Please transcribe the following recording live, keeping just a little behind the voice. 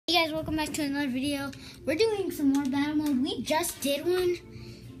guys, welcome back to another video. We're doing some more battle mode. We just did one,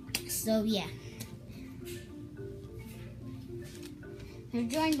 so yeah. We're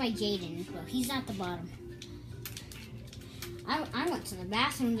joined by Jaden, but he's at the bottom. I went to the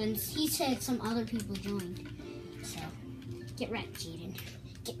bathroom and he said some other people joined. So, get wrecked, Jaden.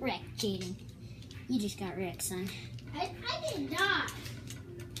 Get wrecked, Jaden. You just got wrecked, son. I did not.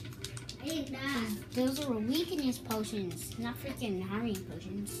 I did not. Those are weakness potions, not freaking harming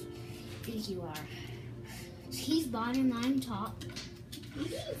potions. I think you are. So he's bottom, I'm top. I'm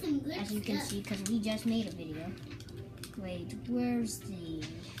getting some good as you can see, because we just made a video. Wait, where's the...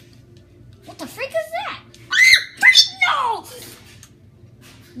 What the freak is that? No!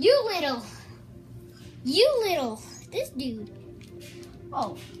 You little. This dude.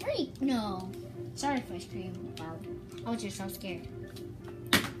 Oh, freak, no. Sorry if I screamed loud. I was just so scared.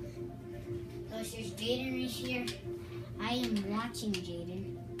 So there's Jaden right here. I am watching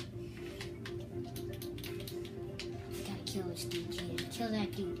Jaden. Gotta kill this dude, Jaden. Kill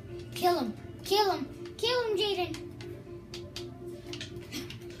that dude. Kill him. Kill him. Kill him, Jaden.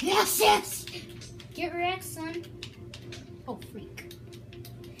 Yes, yes. Get wrecked, son. Oh, freak.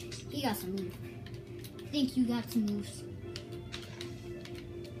 He got some moves. I think you got some moves.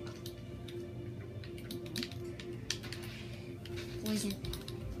 Poison.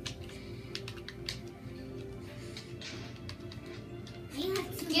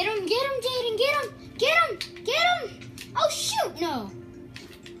 Get him, Jaden, get him. Oh, shoot, no.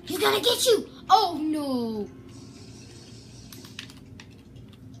 He's gonna get you. Oh, no.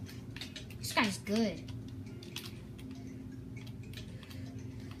 This guy's good.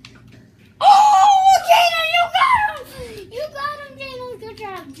 Oh, Jaden, you got him, Jaden. Good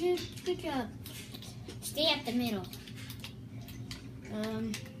job, dude. Good job. Stay at the middle.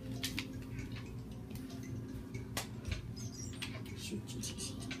 Shoot.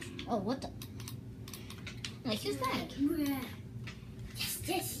 Oh, what the? Like, who's that?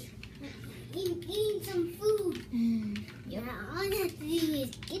 Yes. Eating some food. Yep. Now, all I have to do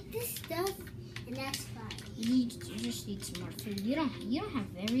is get this stuff, and that's fine. You just need some more food. You don't have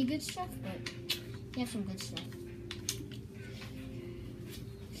very good stuff, but you have some good stuff.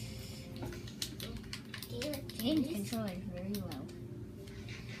 Jaden's controller is very loud.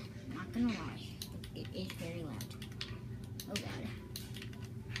 Not gonna lie, it is very loud. Oh god.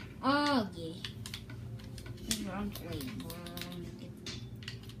 Oh yeah. This is wrong way.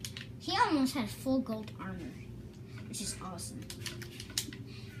 He almost has full gold armor, which is awesome.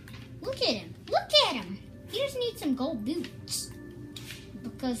 Look at him. Look at him. He just needs some gold boots.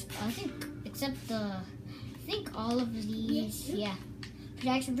 Because I think all of these, yeah.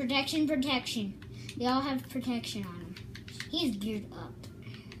 Protection. They all have protection on him. He's geared up.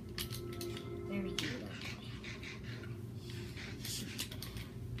 Very geared up.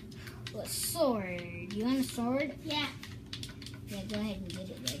 What sword? You want a sword? Yeah. Yeah, go ahead and get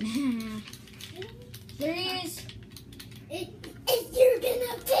it then. There he is. If you're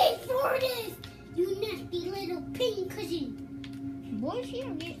gonna pay for this, you nasty little pin cushion. Boy,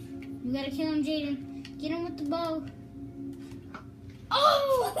 you gotta kill him, Jaden. Get him with the bow.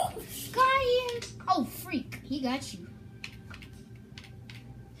 Oh! Got him! Oh, freak. He got you.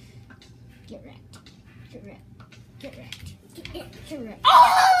 Get wrecked.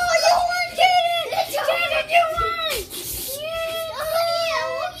 Oh! You won, Jaden! Jaden, you won!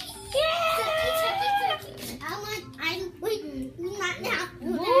 Not now.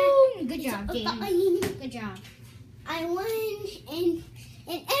 Boom! Good job, Jaden. Good job. I won, and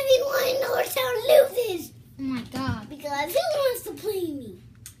everyone knows how to lose. Oh my god. Because who wants to play me?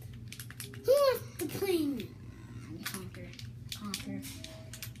 Who wants to play me? Conquer.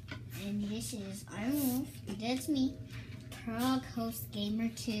 And this is Iron Wolf. That's me. Prog Host Gamer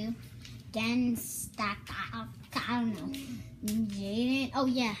 2. Dan Stack. I don't know. Jaden. Oh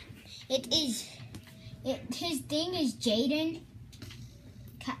yeah. His thing is Jaden.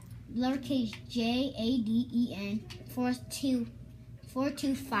 Lowercase Jaden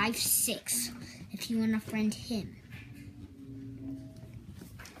 4256. If you want to friend him.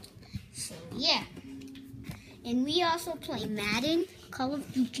 So yeah. And we also play Madden, Call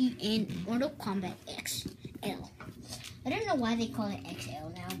of Duty, and Mortal Kombat XL. I don't know why they call it XL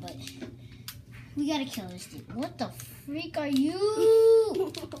now, but we gotta kill this dude. What the freak are you?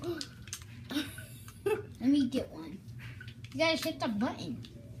 Let me get one. You gotta hit the button.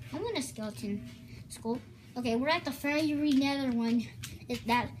 I want a skeleton skull. Okay, we're at the fairy nether one.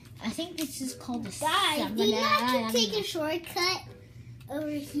 I think this is called the Guys, do you not take a shortcut over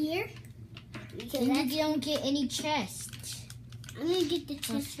here? Because you don't get any chests. I'm gonna get the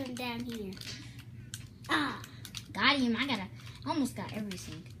chest from down here. Got him. I almost got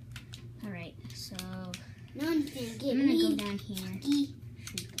everything. So Nothin, get I'm gonna me. go down here.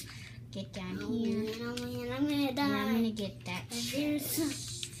 Get down here. I'm gonna die. And I'm gonna get that There's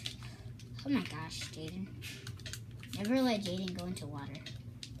chest. Oh my gosh, Jaden. Never let Jaden go into water.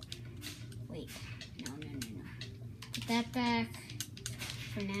 Wait. No. Put that back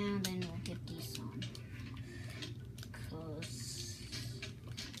for now, then we'll get these on. Close.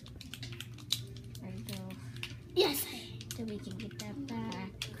 There we go. Yes. So we can get that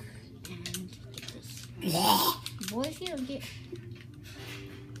back and get this. Boy, if you don't get...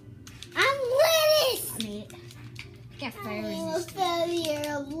 I'm lettuce. I made it. Got fire I'm a resistance. failure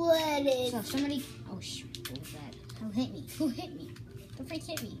of lettuce. So if somebody... Oh shoot, what was that? Who hit me? Who hit me? The freak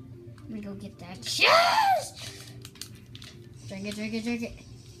hit me. I'm gonna go get that chest! Drink it.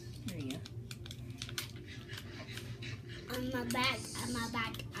 There we go. I'm back.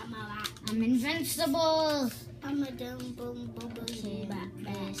 I'm invincible! I'm a dumb boom Okay, back.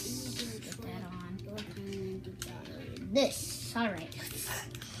 this. Get that on. This. Alright.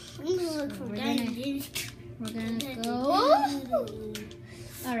 I'm gonna look for We're diamonds. We're gonna go...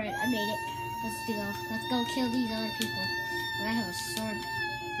 Alright, I made it. Let's go kill these other people. Oh, I have a sword.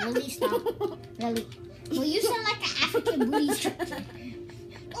 Really? Stop. Really? Well, you sound like an African booty structure.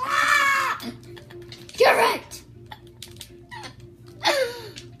 Ah! You're right!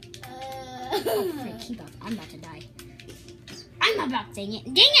 Oh, frick, keep up. I'm about to die. I'm about, dang it,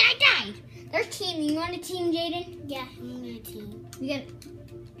 I died! They're teaming. You want a team, Jaden? Yeah, I'm gonna team.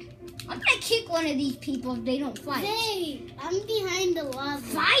 I'm gonna kick one of these people if they don't fight. Hey, I'm behind the lava.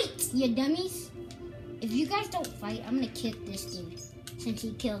 Fight, you dummies! If you guys don't fight, I'm gonna kick this dude since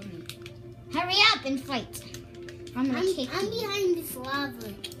he killed me. Hurry up and fight! I'm kick I'm you. behind this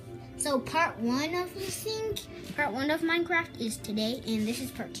lava. So part 1 of this thing, part 1 of Minecraft is today, and this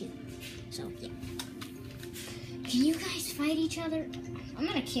is part 2. So yeah. Can you guys fight each other? I'm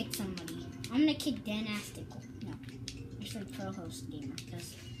gonna kick somebody. I'm gonna kick Dan Asticle. No, actually Pro Host Gamer,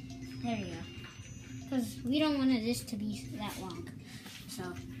 because there you go. Because we don't want this to be that long. So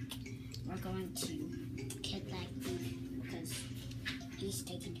we're going to kick that dude because he's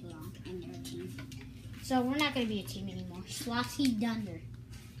taking too long and their team. So we're not gonna be a team anymore. Slossy Dunder.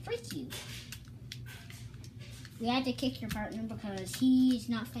 Freak you. We had to kick your partner because he's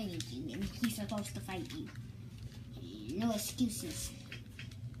not fighting you and he's supposed to fight you. No excuses.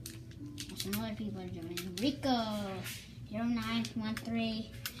 Some other people are joining. Rico 0913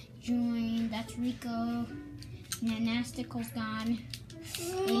 join. That's Rico. Nanasticle's gone.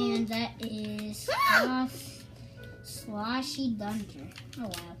 And that is Sloshy Dunder. Oh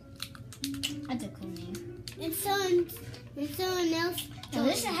wow. That's a cool name. And someone else. So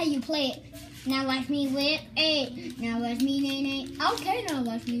this is how you play it. Now watch me whip, hey. Now watch me nay. Okay, now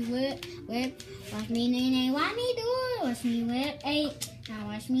watch me whip. Watch me nay. Why me do it? Watch me whip, hey. Now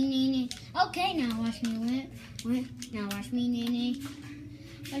watch me nay. Okay, now watch me whip. Now watch me nay.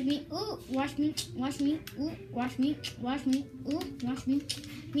 Watch me, ooh, watch me, ooh, watch me, ooh, watch me,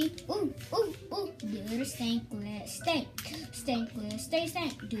 ooh. Do the stankless stank.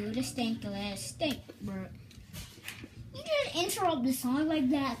 Do the stankless stank, bro. You just interrupt the song like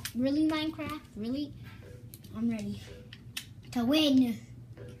that. Really, Minecraft? Really? I'm ready to win.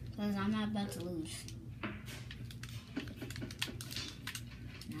 Because I'm not about to lose.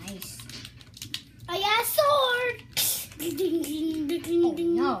 Nice. I got a sword. Oh,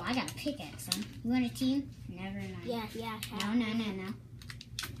 no, I got a pickaxe, son. You want a team? Never mind. Yeah. No.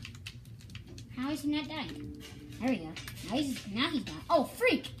 How is he not dying? There we go. Now he's dying. Oh,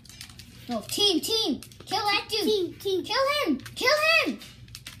 freak. No, team. Kill that dude. Team. Kill him.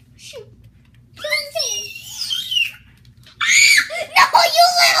 Shoot. Kill him. No, you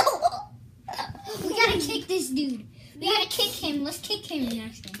little. We gotta kick this dude. We gotta kick him. Let's kick him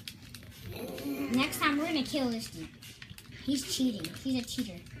next time. Next time, we're gonna kill this dude. He's cheating. He's a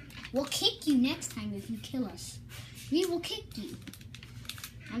cheater. We'll kick you next time if you kill us. We will kick you.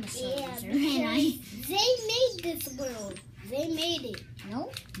 I'm a soldier, and They made this world. They made it.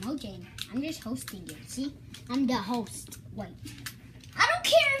 No, Jane. I'm just hosting it. See? I'm the host. Wait. I don't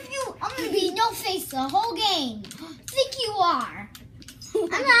care if you... I'm going to be no face the whole game. Think you are.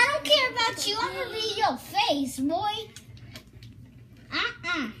 I don't care about you. I'm going to be your face, boy.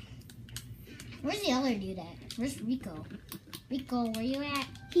 Where's the other dude at? Where's Rico? Rico, where you at?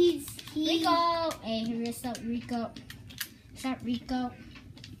 Rico. Hey, what's up, Rico? What's up, Rico?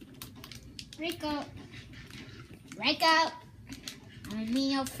 Rico. I'm gonna be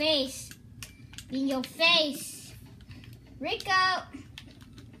in your face. Rico.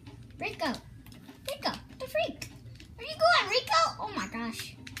 The freak. Where you going, Rico? Oh my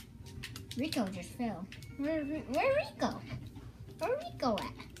gosh. Rico just fell. Where Rico? Where Rico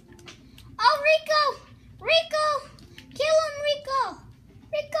at? Oh,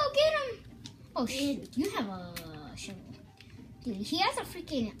 Oh shoot, you have a shovel. Dude, he has a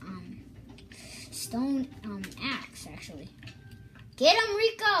freaking stone axe actually. Get him,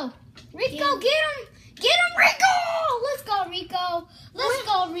 Rico! Rico, get him! Get him, Rico! Let's go, Rico! Let's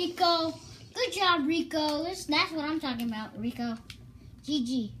go, Rico! Good job, Rico. That's what I'm talking about, Rico.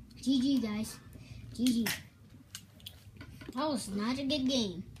 GG. GG, guys. GG. That was not a good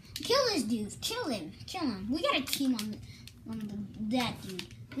game. Kill this dude. Kill him. Kill him. We got a team on that dude.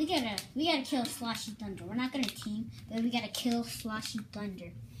 We gotta kill Sloshy Thunder. We're not gonna team, but we gotta kill Sloshy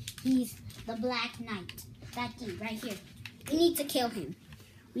Thunder. He's the Black Knight. That dude right here. We need to kill him.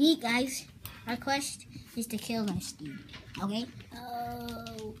 Guys, our quest is to kill this dude. Okay?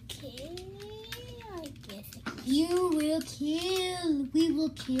 Okay. I guess. You will kill. We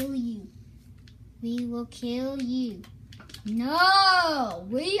will kill you. We will kill you. No!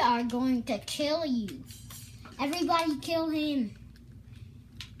 We are going to kill you. Everybody kill him.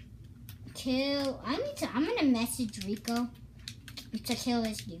 I'm gonna message Rico to kill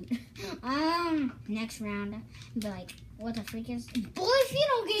this dude. Next round, I'll be like, what the freak is? Boy, if you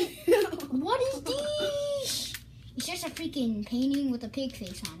don't get, what is this? It's just a freaking painting with a pig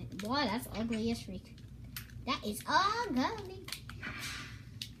face on it. Boy, that's ugly as freak. That is ugly.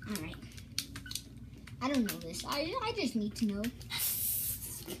 All right. I don't know this. I just need to know.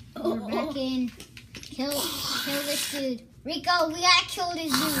 We're back in. Kill this dude. Rico, we gotta kill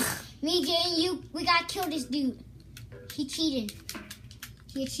this dude. Me, Jay, and you, we gotta kill this dude. He cheated.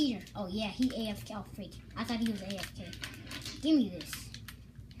 He a cheater. Oh yeah, he AFK. Oh freak. I thought he was AFK. Give me this.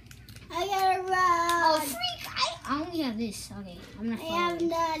 I gotta run. Oh freak! I only have this. Okay, I'm gonna follow. I have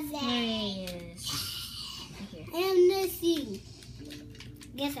nothing. There he is. Right here. I have nothing.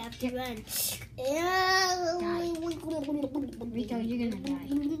 Guess I have to run. Rico, you're gonna die.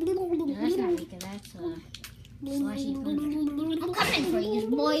 No, that's not Rico. That's Slushy Thunder. I'm coming for you,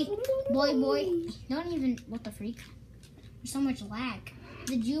 boy. Don't even. What the freak? There's so much lag.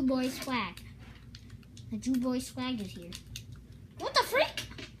 The Jew boy swag. The Jew boy swag is here. What the freak?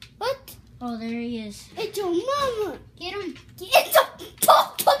 What? Oh, there he is. It's your mama. Get him. It's a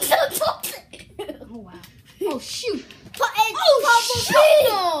top. Oh wow. Oh shoot.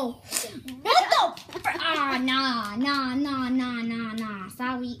 Oh shoot. What the? Nah.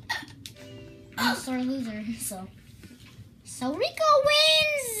 Sorry. I'm a sore loser. So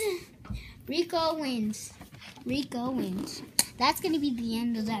Rico wins. That's gonna be the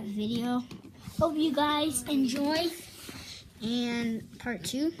end of that video. Hope you guys enjoy and part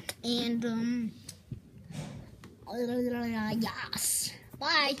 2 and yes.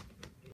 Bye.